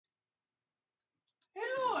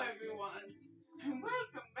everyone, and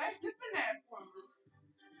welcome back to FNaF World.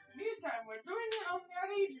 This time we're doing it on the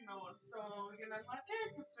original, so we're gonna unlock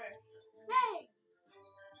characters first. Hey!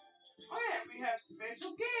 Oh yeah, we have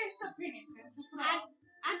special guest appearances.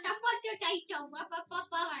 And the potato, Mario.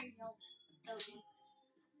 Dime.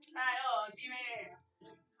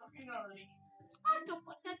 Ignore. And the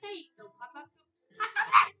potato,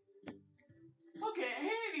 Okay,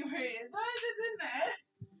 anyways, other than that,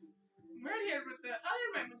 we're here with the other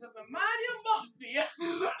members of the Mario Mafia.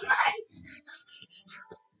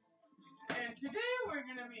 And today we're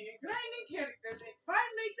gonna be grinding characters in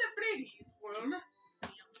Five Nights at Freddy's World.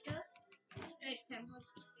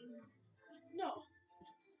 No.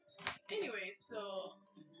 Anyway, so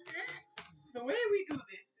the way we do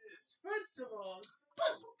this is, first of all,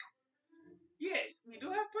 yes, we do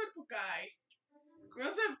have purple guy. We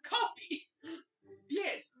also have coffee.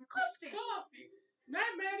 Yes, coffee.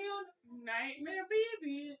 Nightmare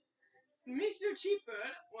Baby, Mr.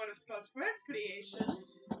 Cheaper, one of Scott's first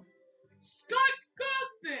creations, Scott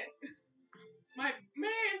Coffin, my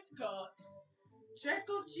man Scott,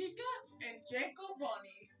 Jekyll Chica, and Jekyll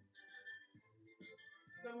Bonnie.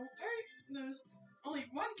 There's only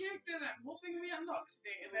one character that I'm hoping we unlock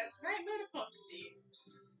today, and that's Nightmare Foxy,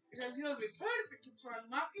 because he'll be perfect for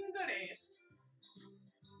unlocking the rest.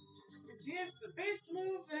 Because he has the best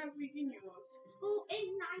move that we can use. Who is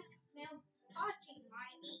Nightmare Foxy,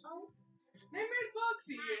 Mario? Nightmare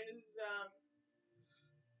Foxy is,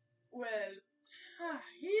 well,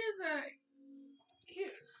 he is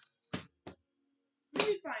here. Let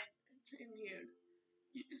me find him here.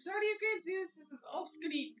 Sorry you can't see this is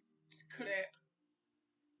off-screen crap.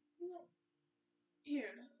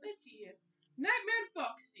 Here, let's see here. Nightmare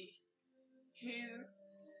Foxy. He's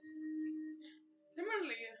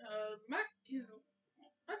similarly, he's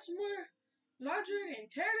much more larger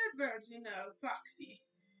and tattered version of Foxy.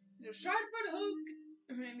 He's a sharper hook,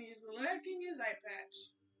 and he's lacking his eye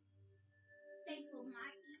patch. Thank you,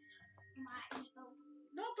 Mario.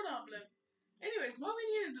 No problem. Anyways, what we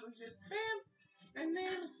need to do is just spam, and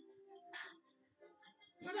then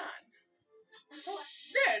put on. Oh,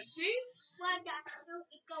 there, see?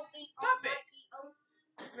 Puppet.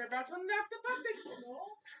 We're about to unlock the puppet.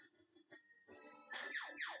 No.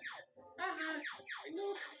 No.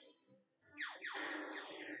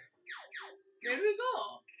 There we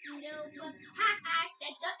go.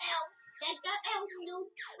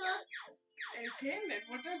 Okay, then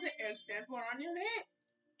what does the L stand for on your head?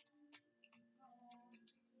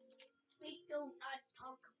 We do not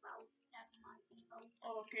talk about that, Mario.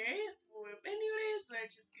 Okay, well, anyways,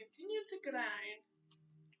 let's just continue to grind.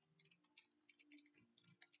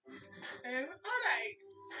 Alright.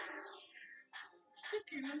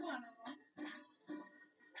 Sticking in one of them.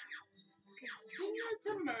 Let's continue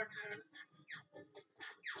to murder.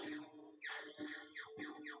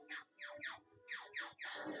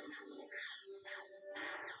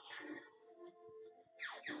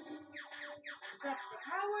 Drop the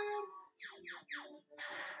power.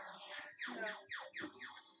 No.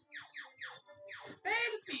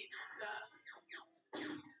 Bad pizza.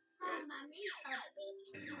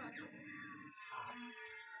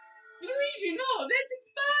 Luigi, no, that's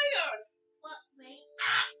expired. What, wait?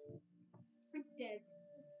 I'm dead.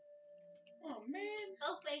 Oh man.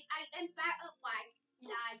 Oh, wait, I am back up white.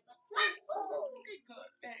 Live. Okay, good.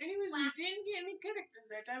 Anyways, we didn't get any characters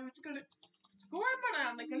that time. It's gonna squirm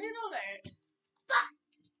around like a little rat.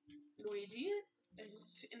 Luigi, in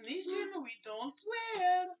this channel we don't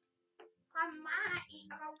swear. I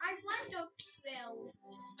want to fill.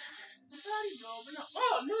 Sorry, bro, but no.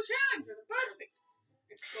 Oh, new challenger. Perfect.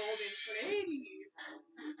 It's Golden Freddy.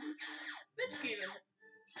 Let's get him.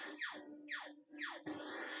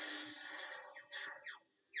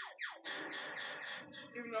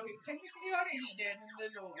 Even though he's technically already dead in the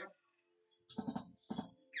door.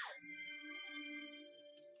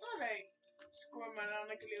 Alright. Squirm around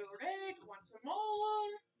like a little red. Want some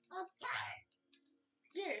more? Okay.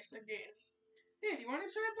 Yes, again. Yeah, do you want to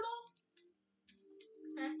try it all?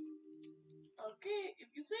 Huh? Okay, if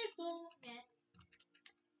you say so. Yeah.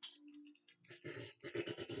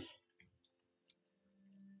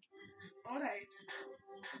 Alright.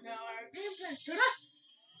 Now our game plan is a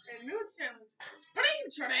new challenge.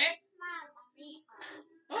 Spring Trap!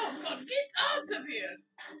 Oh god, get out of here!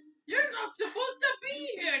 You're not supposed to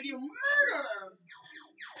be here, you murderer!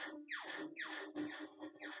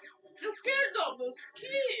 You killed all those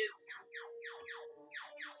kids!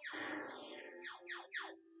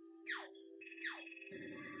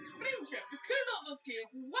 Springtrap, you killed all those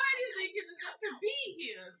kids! Why do you think you deserve to be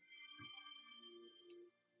here?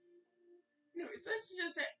 No, it's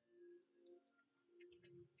just that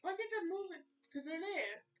Why did I move it to the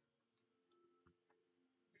left?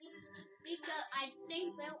 Because I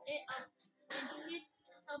think well it hit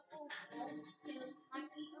supposed to my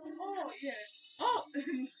ego. Oh yeah. Oh.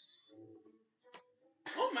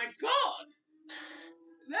 Oh my God.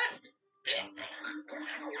 That.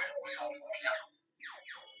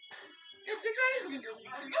 If the guys can do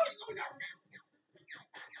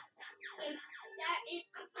Wait, that is.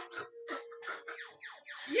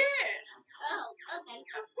 yeah. Oh, okay. Of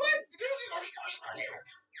course.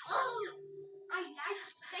 Oh, I like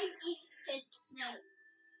saying its name.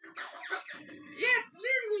 Yeah, it's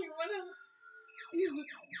literally one of. He's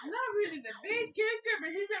not really the base character, but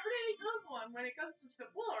he's a really good one when it comes to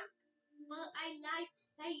support. But I like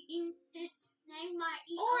saying its name. My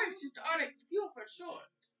ego. Or just RxQ for short.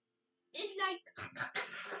 It's like.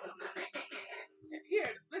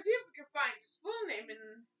 Here, let's see if we can find his full name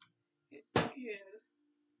in here.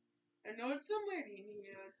 I know it's somewhere in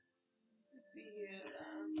here. Let's see here.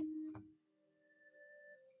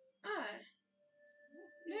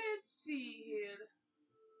 Let's see here.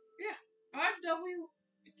 Yeah,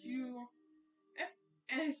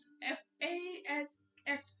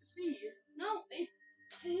 RWQFSFASXC. No, it's.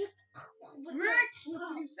 Rex with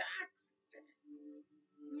his accent.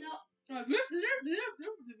 No. And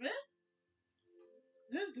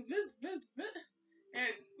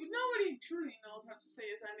nobody truly knows how to say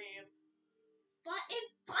his name. But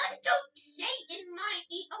it's fun to say in my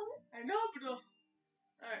ego. I know, but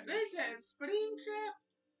alright, let's have Springtrap.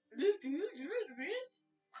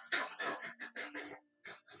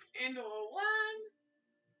 And one.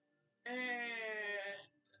 And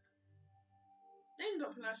then the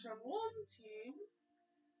flash on one team.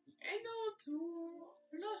 And two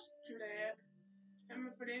flush trap.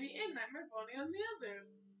 And Freddy and Nightmare Bonnie on the other.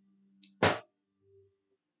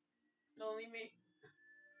 Only me.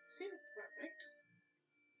 Seems perfect.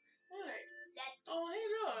 Alright. Oh, hey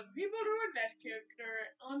look, people ruined that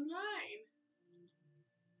character online.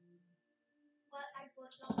 But I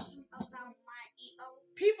was talking about my ego.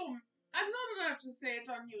 People, I'm not allowed to say it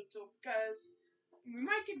on YouTube because we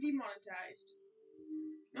might get demonetized.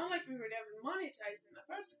 Not like we were never monetized in the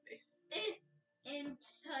first place.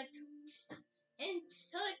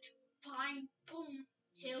 Insert fine boom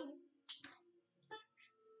hill.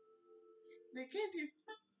 They can't even.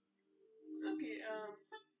 Okay,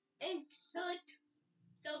 Insert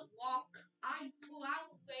the walk I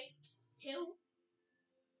plow with hill.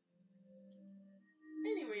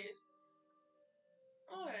 anyways.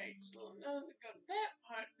 Alright, so now we got that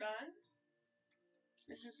part done.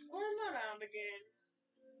 Let's just squirm around again.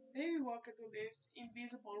 Maybe walk into this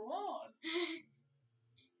invisible wall.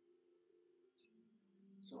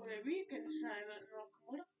 So that we can try and unlock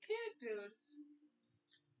more characters.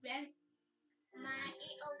 When I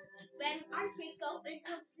go into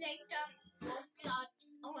playtime Roblox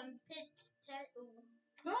on this tattoo.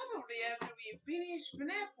 Probably after we finish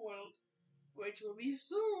FNaF World, which will be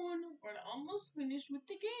soon. We're almost finished with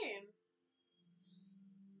the game.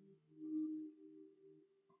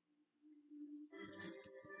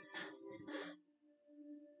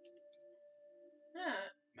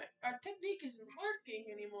 Our technique isn't working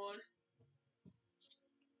anymore.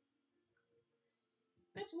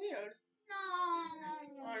 That's weird. No.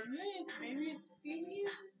 Or maybe it's Stevie's.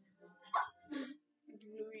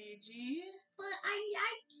 Luigi. But I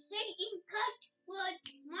like saying cut with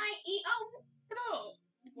my ego. Bro,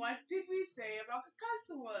 what did we say about the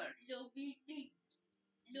cuss word?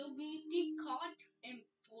 Luigi caught in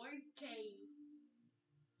 4K.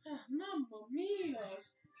 Mamma mia.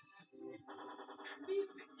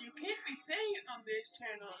 You can't be saying it on this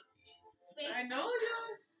channel. I know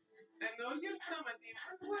you're from a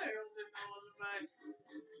different world and all, but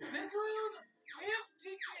in this world, we have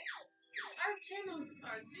different. Our channels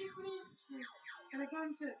are different when it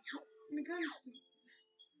comes to.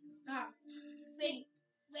 Wait,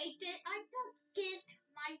 did I just get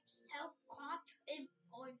myself caught in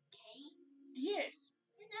 4K? Yes.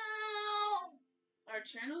 No! Our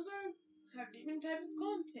channels have different type of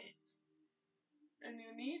content. And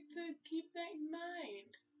you need to keep that in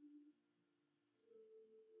mind.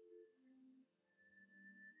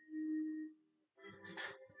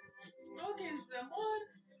 Okay, someone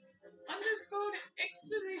underscore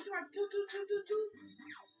exclamation mark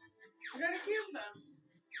 22222. We gotta kill them.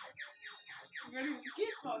 We gotta use the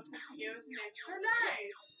gift boxes to give us an extra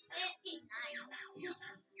life. 59.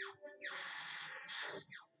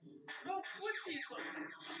 No, what is it?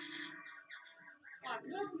 I'm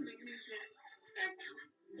doubling this in. And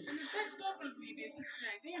attack double bleed did 69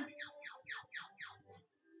 damage.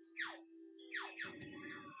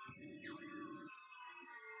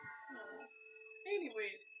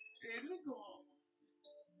 Anyway, there we go.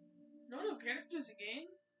 No characters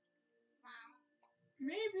again. Wow.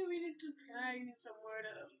 Maybe we need to try somewhere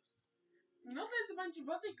else. No, there's a bunch of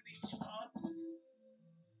other glitch spots.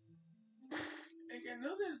 Like, I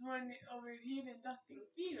know there's one over here in Dusting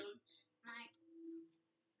Fields.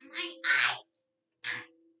 My eyes.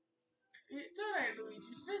 It's alright,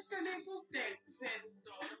 Luigi. It's just a little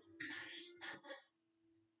sandstorm.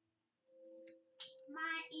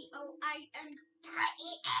 My EOIN.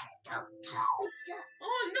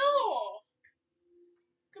 Oh no!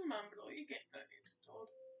 Come on, bro. You get that little toad.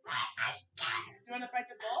 Do you want to fight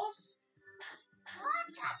the boss?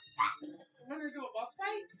 You want to do a boss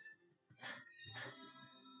fight?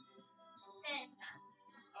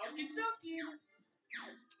 Okay, talking.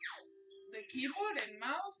 The keyboard and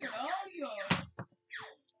mouse are all yours.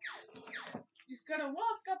 You just gotta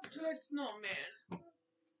walk up to that snowman.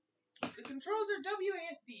 The controls are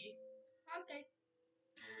WASD. Okay.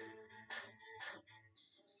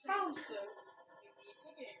 Bouncer. You need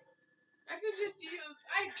to get. Actually, just use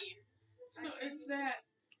I-beam. No, it's that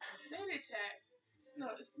attack.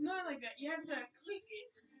 No, it's not like that. You have to click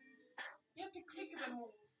it. You have to click the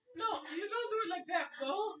move. No, you don't do it like that,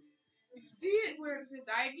 bro. You see it where it says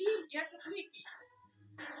I-beam? You have to click it.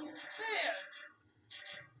 There.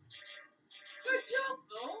 Good job,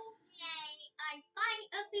 bro. Yay! I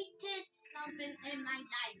finally did something in my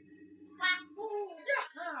life. Wahoo!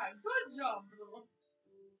 Yeah, good job, bro.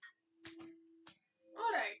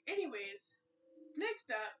 Alright, anyways.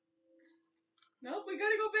 Next up. Nope, we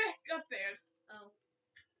gotta go back up there. Oh.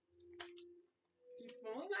 Keep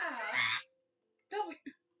going up. W.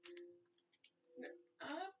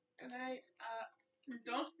 Up, right,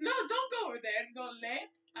 don't go over there. Go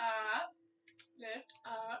left, up,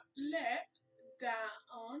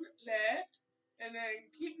 down, left, and then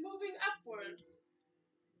keep moving upwards.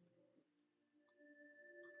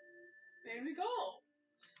 There we go.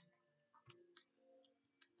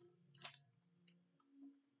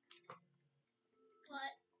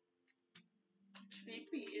 What?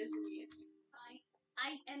 Trippy, isn't it?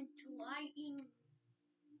 I am trying.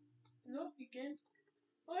 Nope, you can't.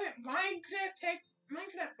 Alright,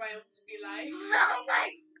 Minecraft violence be like. No, my,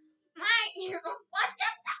 what the?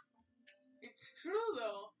 It's true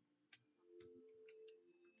though.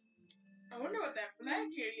 I wonder what that black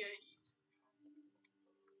area is.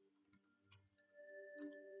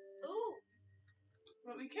 Ooh.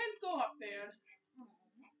 But we can't go up there.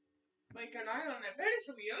 Make an eye on that Ferris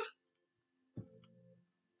wheel.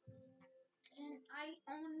 And I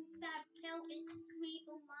own that tail in sweet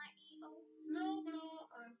oh my EO. No,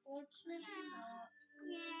 unfortunately not.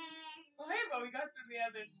 Yeah. Oh hey, but we got to the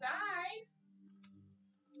other side.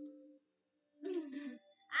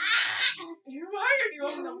 You already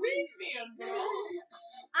on the windmill, bro.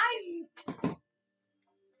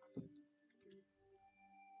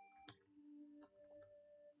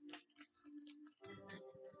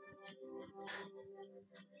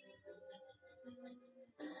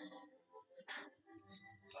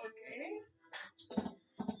 Okay.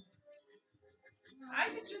 I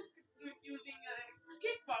suggest using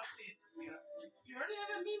kickboxes. You already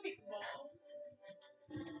have a mimic ball.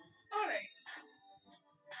 Alright.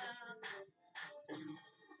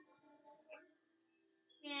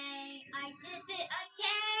 Yay, I did it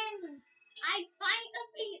again. I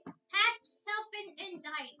finally had something in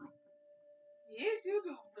life. Yes, you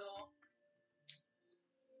do, bro.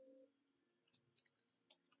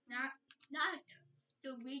 Not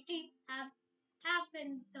Luigi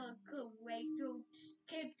happened the courageous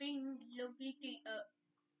keeping Luigi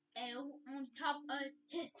L on top of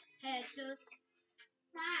his head.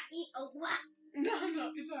 What?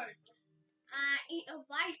 No, it's alright.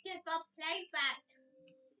 Why did the playback?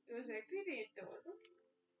 It was accidental.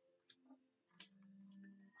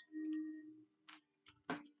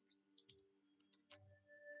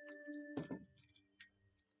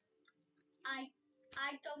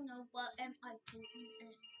 I don't know what am I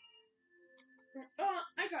doing. Oh,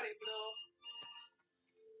 I got it, bro.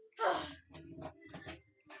 Oh,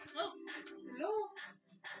 Hello?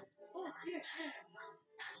 Oh, yeah.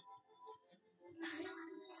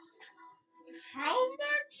 How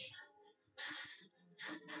much?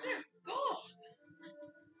 Dear God.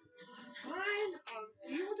 Fine, I'll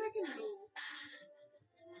see what I can do.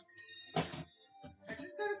 I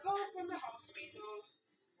just got a call from the hospital.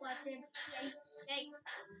 what did they say?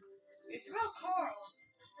 It's about Carl.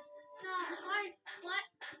 No, what?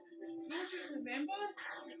 Don't you remember?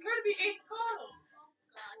 Kirby ate Carl. Oh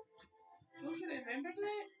God. Don't you remember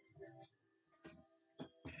that?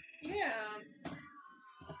 Yeah.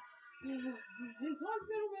 His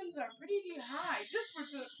hospital bills are pretty high just for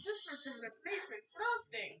some replacement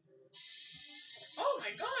frosting. Oh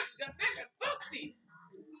my God, you got back at Foxy.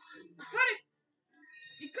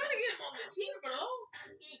 You gotta get him on the team, bro.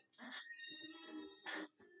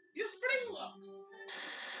 Your spring locks.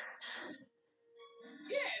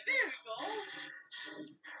 Yeah, there we go.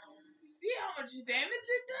 You see how much damage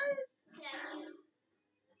it does? Yeah.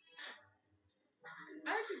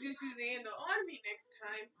 I suggest using it on me next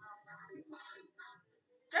time.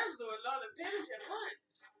 That'll do a lot of damage at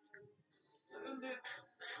once. Another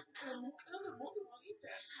multiple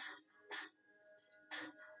attacks.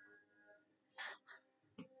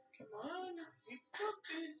 Come on, we got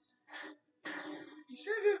this. You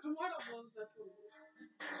sure there's one of those that will?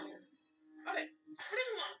 Alright,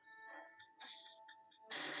 spring locks.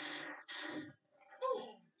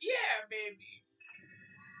 Boom! Yeah, baby.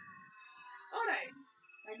 Alright,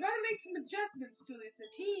 I gotta make some adjustments to this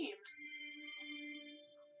team.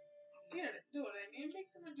 Here, do it. I need to make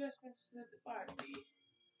some adjustments to the party.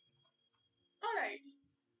 Alright,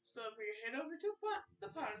 so if we head over to the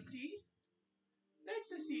party,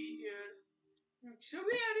 let's see here. Should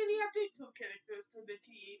we add any updates to characters to the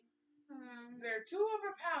team? They're too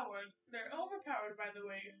overpowered. They're overpowered, by the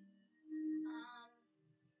way.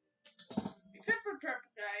 Except for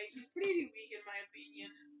Purple Guy, he's pretty weak in my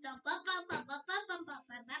opinion.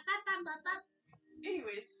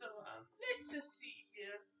 Anyway, so let's just see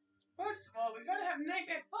here. First of all, we gotta have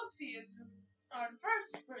Nightmare Foxy as our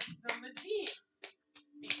first person on the team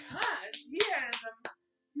because he has a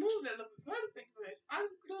move that looks perfect for this.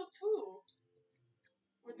 Unscroll 2.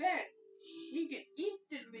 With that, he can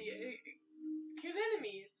instantly kill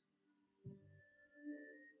enemies.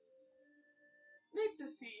 Let's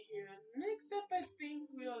just see here. Next up, I think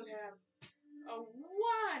we'll have a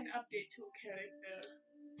one update to character.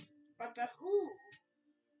 But the who?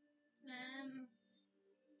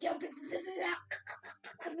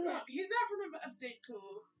 He's not from update 2.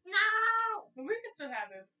 No! But we can still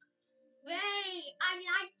have him. Wait, I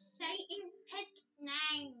like saying pet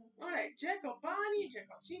name. Alright, Jekyll Bonnie,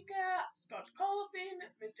 Jekyll Chica, Scott Colvin,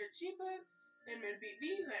 Mr. Cheaper,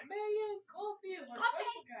 MLBB, Lamarian, Coffee, and Coffee.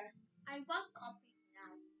 Guy. I want copies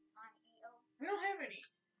now on EO. We don't have any.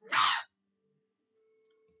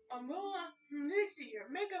 Let's see here.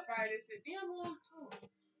 Mega Fighters in Neon World 2.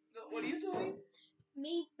 So, what are you doing?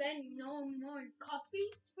 Me, Ben, no more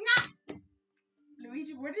copy. No!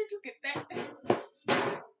 Luigi, where did you get that?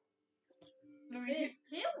 Luigi,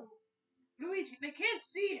 Luigi, they can't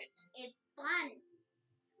see it. It's fun.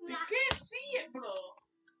 They can't see it, bro.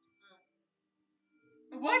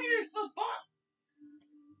 Why do you still bot?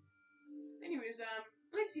 Anyways,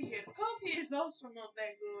 let's see here. Coffee is also not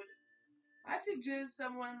that good. I'd suggest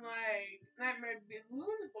someone like Nightmare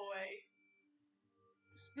Balloon Boy.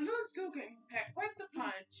 Balloon still can pack quite the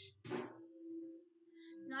punch.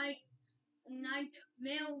 Nightmare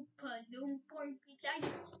Balloon Boy.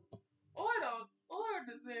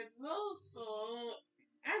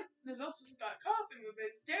 There's also Scott Coffin with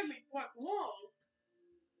his deadly fourth wall.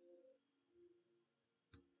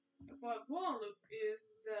 The fourth wall is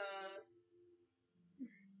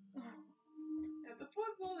the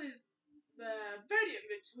fourth wall is the barrier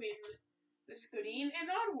between the screen and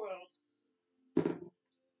our world.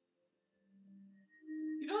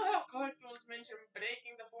 You know how cartoons mention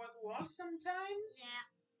breaking the fourth wall sometimes? Yeah.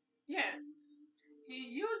 Yeah.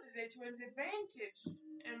 He uses it to his advantage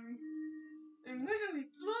and literally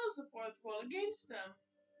throws the fourth wall against them.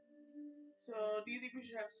 So, do you think we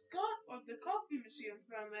should have Scott or the coffee machine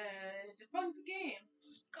from a defunct game?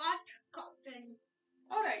 Scott Coffin.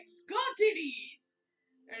 Alright, Scott it is!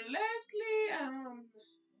 And lastly,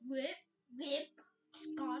 Whip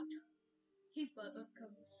Scott.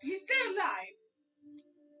 he's still alive.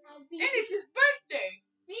 And it's his birthday!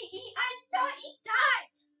 I thought he died!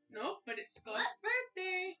 Nope, but it's Scott's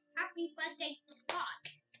birthday! Happy birthday, Scott!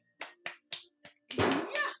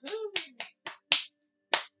 Yahoo!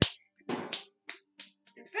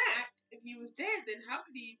 In fact, if he was dead, then how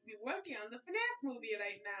could he be working on the FNaF movie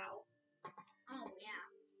right now? Oh, yeah.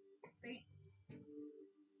 Great.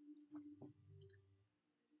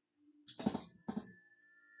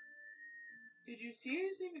 Did you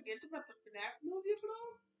seriously forget about the FNaF movie, bro?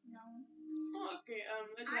 No. Oh, okay,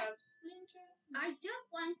 let's have screen chat. I just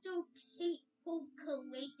want to see who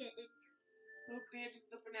created it. Who created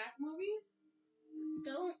the FNaF movie?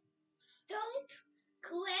 Don't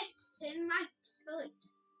click in my search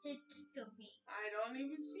history. I don't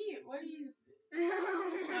even see it. What is it?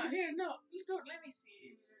 Here, no, you don't let me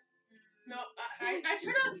see it. No, I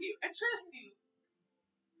trust you. I trust you.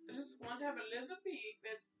 I just want to have a little peek.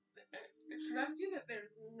 I trust you that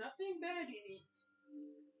there's nothing bad in it.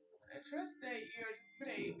 I trust that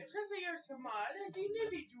you're smart and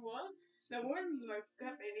individual that won't look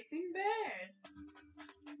up anything bad.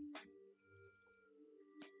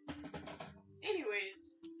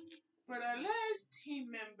 Anyways, for our last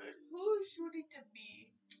team member, who should it be?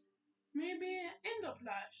 Maybe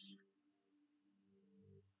Endoplash.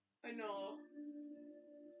 I know.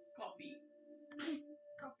 Coffee.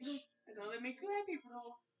 Coffee. I know that makes you happy,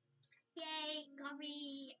 bro. Yay,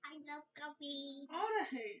 coffee. I love coffee.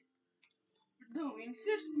 Alright. No, we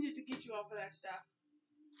seriously need to get you off of that stuff.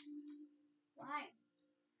 Why?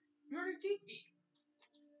 You're addicted.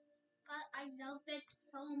 But I love it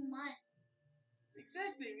so much.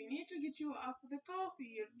 Exactly. We need to get you off of the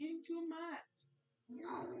coffee. You're getting too much.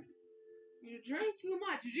 No. You drink too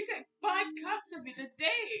much. You drink like 5 cups of it a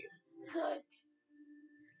day. Good.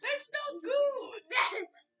 That's not good.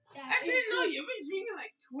 That Actually, is no. good. You've been drinking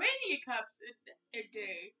like 20 cups a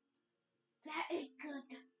day. That is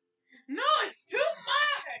good. No, it's too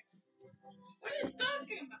much. What are you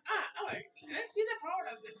talking about? Alright. Let's see the power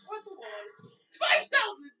of this. What was 5,000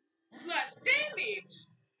 plus damage.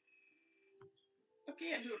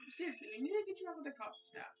 Okay, dude. Seriously, we need to get you off of the coffee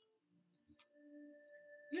stuff.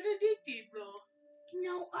 You're addicted, bro.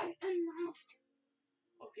 No, I am not.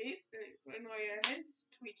 Okay, I know your head's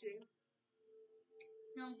twitching.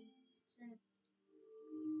 No.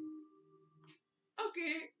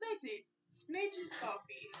 Okay, that's it. Snatch's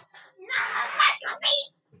coffee. No, my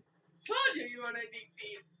coffee. Told you you were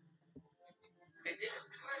addicted. It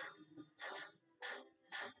didn't work.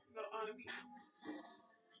 No, on me.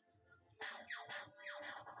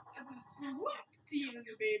 It's a swap team,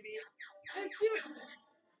 baby. Let's see what.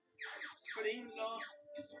 Spring law.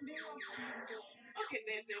 Okay,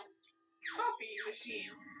 there's a coffee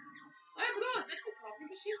machine. Hey, bro, is that the coffee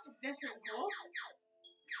machine for Desert Hall?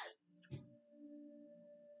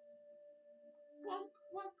 Walk,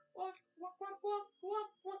 walk, walk, walk, walk, walk,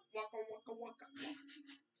 walk, walk, waka, waka, waka, walk.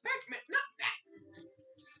 Pac-Man, not that.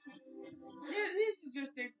 Yeah, this is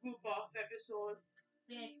just a goof-off episode.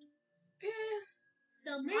 Yeah.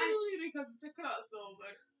 Mainly because it's a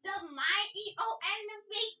crossover. The mighty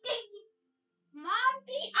animated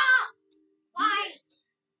Mafia.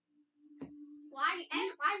 Why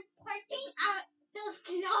am I pointing out the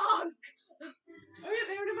clock? Oh yeah,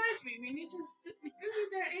 that reminds me. We still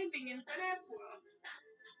need that ending in FNaF World.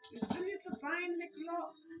 We still need to find the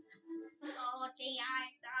clock. Oh,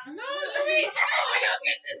 No, Luigi, no, you'll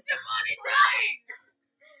get this demonetized.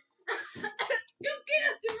 You'll get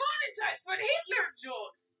us demonetized for Hitler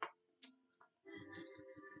jokes.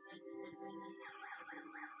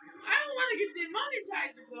 I don't want to get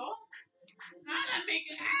demonetized, though. I'm not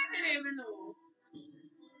making even though.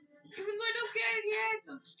 Even though I don't get any ads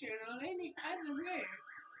on this channel, either way.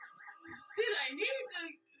 Still, I need to,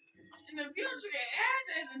 in the future, get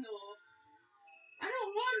ad revenue. I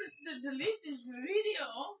don't want to delete this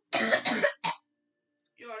video.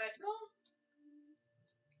 You alright, bro?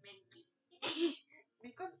 Maybe.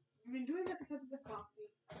 Because we've been doing that because of the coffee.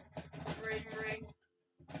 Ring, ring.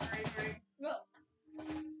 Ring, ring. Look.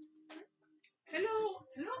 Hello?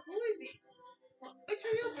 Hello? Who is it? It's for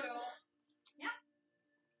you, bro. Yeah.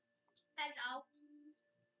 Hello.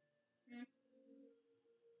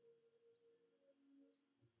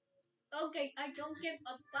 Okay, I don't give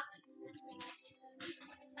a fuck.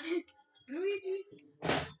 Luigi?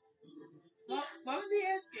 What was he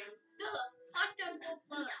asking? The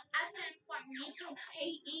photographer hasn't want me to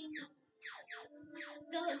pay in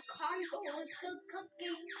the cardboard, the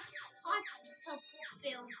cooking, hot supper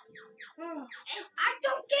bills. Oh, And I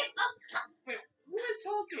don't give a fuck. wait, who is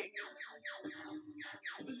talking?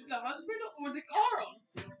 Was it the husband or was it Carl?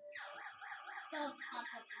 The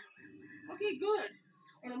husband. Okay, good.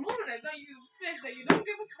 For a moment, I thought you said that you don't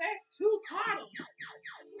give a crap to Carl.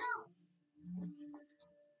 No.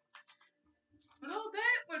 But all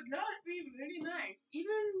that would not be very nice.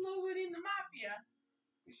 Even though we're in the Mafia,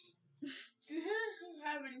 we still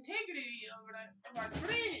have integrity of our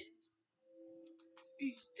friends.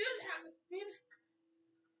 We still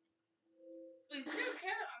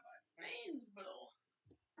care about our friends, bro.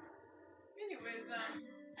 Anyways,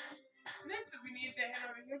 next we need to head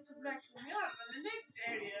over here to Black Yard in the next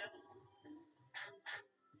area.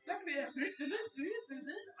 Luckily, I heard the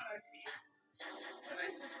RP. But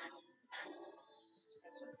let's just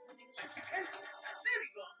there we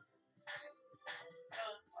go.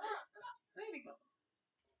 There we go.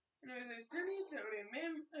 Anyways, I still need to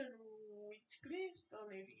remember which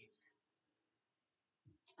gravestone it is.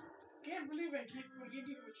 Can't believe I keep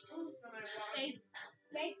forgetting which tombstone I want.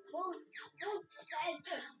 They both said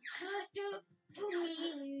to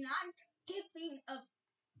me not giving up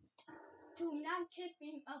do not give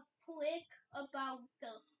me a prick about the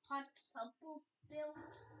hot supper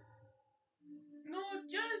bills. No,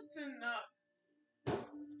 just to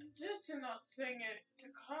not sing it to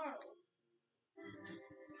Carl.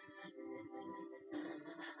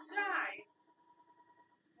 Die.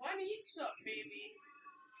 Why do you eat something, baby?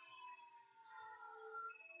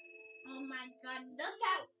 Oh my God! Look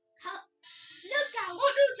out! Look out!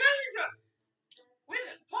 Oh, no, challenger! Wait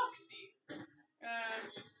a Foxy.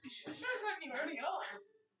 You should have gotten you early on.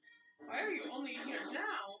 Why are you only here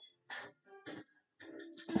now?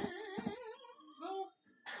 Well,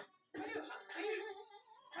 how do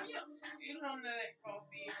you steal on that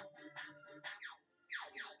coffee?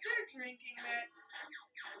 They're drinking that.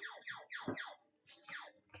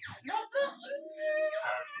 No,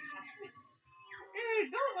 hey,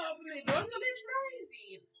 don't open the door, it's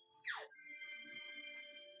rising.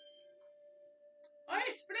 Oh,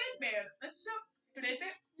 it's Fredbear. Let's show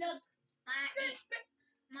Fredbear. Look,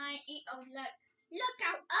 look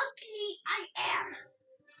how ugly I am.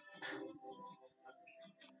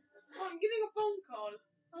 Oh, I'm getting a phone call.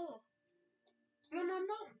 Oh, From my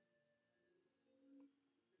mom.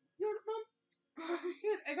 Your mom?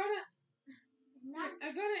 Here, I gotta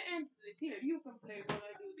answer this. Here, you can play while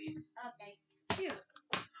I do this. Okay. Here,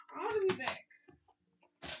 I'll be back.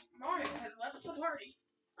 Mario has left the party.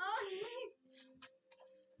 Oh, okay.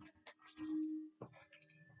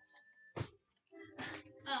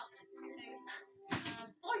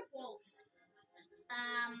 Football.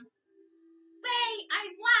 Ray,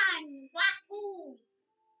 I won. Wahoo.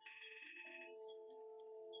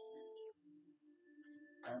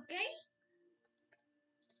 Okay.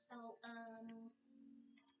 So, oh.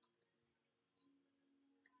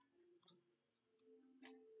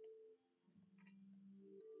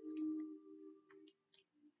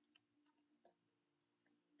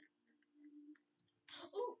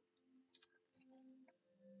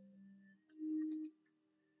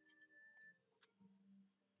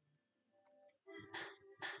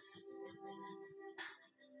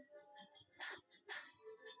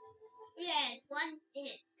 Yeah, one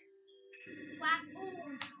hit.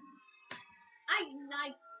 Wahoo. I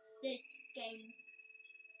like this game.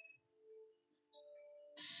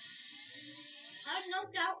 No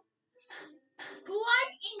doubt.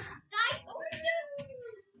 Right inside.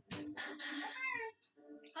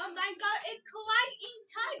 Oh my God! It's right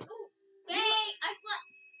inside. Oh, wait! I thought.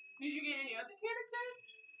 Did you get any other characters?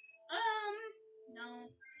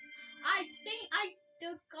 No. I think I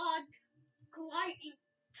just got right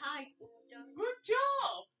inside. Good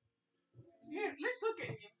job. Here, let's look at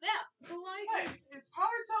him. Yeah, right. Right, it's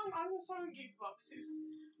Power Song, Auto Song, Gig Boxes.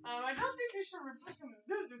 I don't think we should replace him with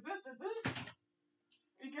this,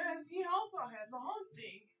 because he also has a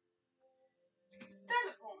hunting. Stand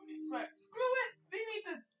opponents, but screw it. We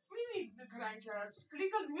need the crime child. Just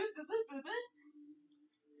click on this, and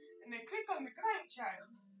then click on the crime child.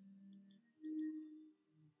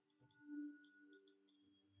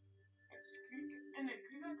 Just click it, and then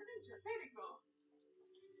click on crime child. There we go.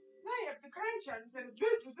 Now you have the crime child instead of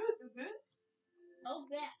this. Oh,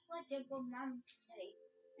 that's what the mom say.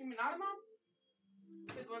 You mean our mom?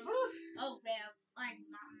 It was us. Oh, yeah, my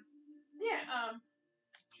mom. Yeah,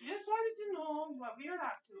 she just wanted to know what we were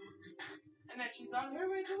up to, and that she's on her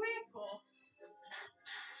way to Waco.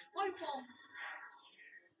 Wonderful.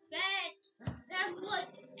 That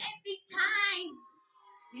works every time.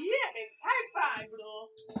 Yeah, big high five, bro.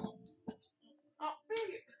 Oh,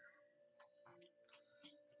 big.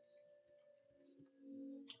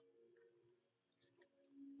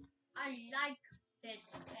 I like this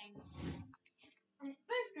thing.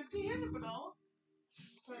 Thanks, good to hear, bro.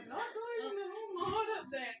 We're not doing a whole lot of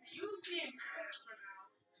that. You'll see him for now.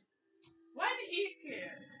 Why do you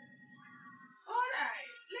care? Alright,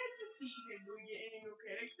 let's see here. Do we get any new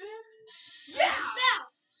characters? Yeah!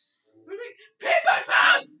 Paper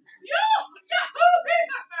Mouse! Yahoo!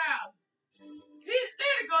 Paper Mouse!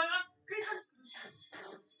 There we go.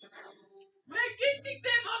 We're getting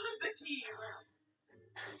them on the team.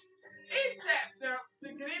 ASAP. They're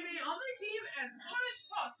going to be on the team as soon as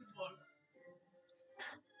possible.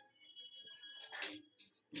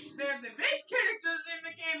 They're the best characters in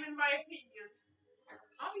the game, in my opinion.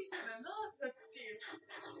 Obviously, they're not, but still.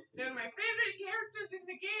 They're my favorite characters in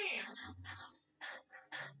the game.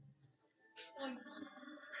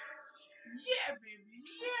 Yeah, baby,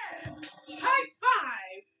 yeah. High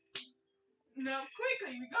five. Now,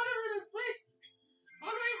 quickly, we gotta replace.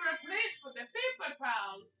 What do we replace with the Paper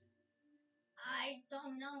Pals? I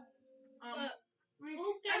don't know. I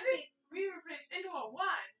think we replaced into a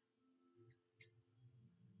one.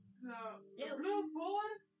 The blue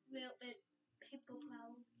board. Will it paper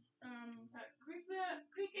pals?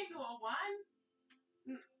 Click into a one.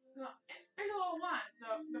 No, into a one.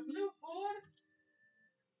 The blue Ford.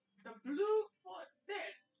 The blue Ford.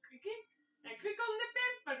 There. Click it. And click on the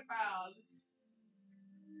paper balls.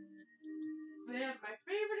 They are my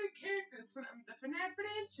favorite characters from the FNaF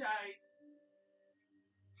franchise.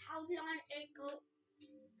 How long ago?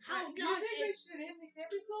 Do you think we should end this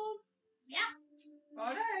episode? Yeah.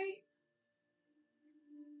 Alright.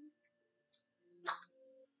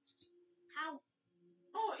 How?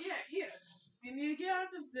 Oh, yeah, here. You need to get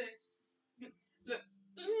out of the...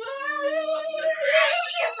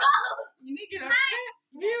 You need to get out of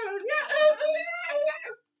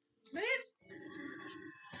this.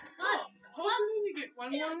 Oh, hopefully we get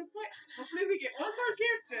one more. Hopefully we get one more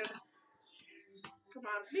character. Come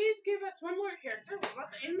on, please give us one more character. We're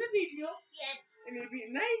about to end the video. Yes. And it'd be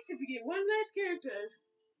nice if we get one nice character.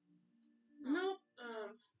 No,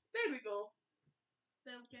 there we go.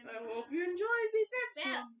 I hope you enjoyed this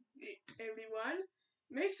episode, everyone.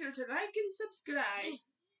 Make sure to like and subscribe.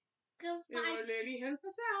 Goodbye. It will really help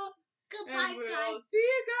us out. Goodbye, And we'll guys. see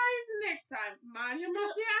you guys next time. Mario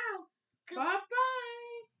Mafia out. Bye-bye.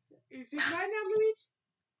 You say bye now, Luigi?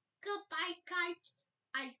 Goodbye, guys.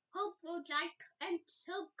 I hope you like and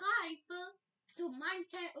subscribe to my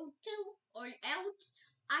channel too, or else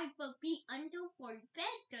I will be under for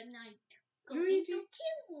bed tonight. Luigi? To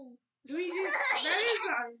kill. Luigi,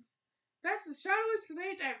 that's the shallowest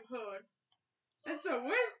threat I've heard. That's the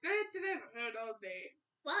worst threat that I've heard all day.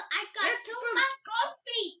 Well, I got my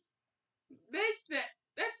coffee. That's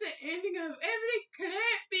the ending of every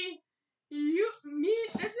crappy that's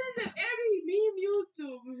the end of every meme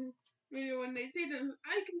YouTube video when they say to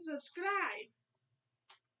like and subscribe.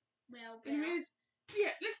 Well. Anyways,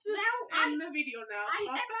 yeah, let's just end the video now.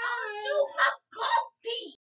 Bye-bye. I am on to my coffee.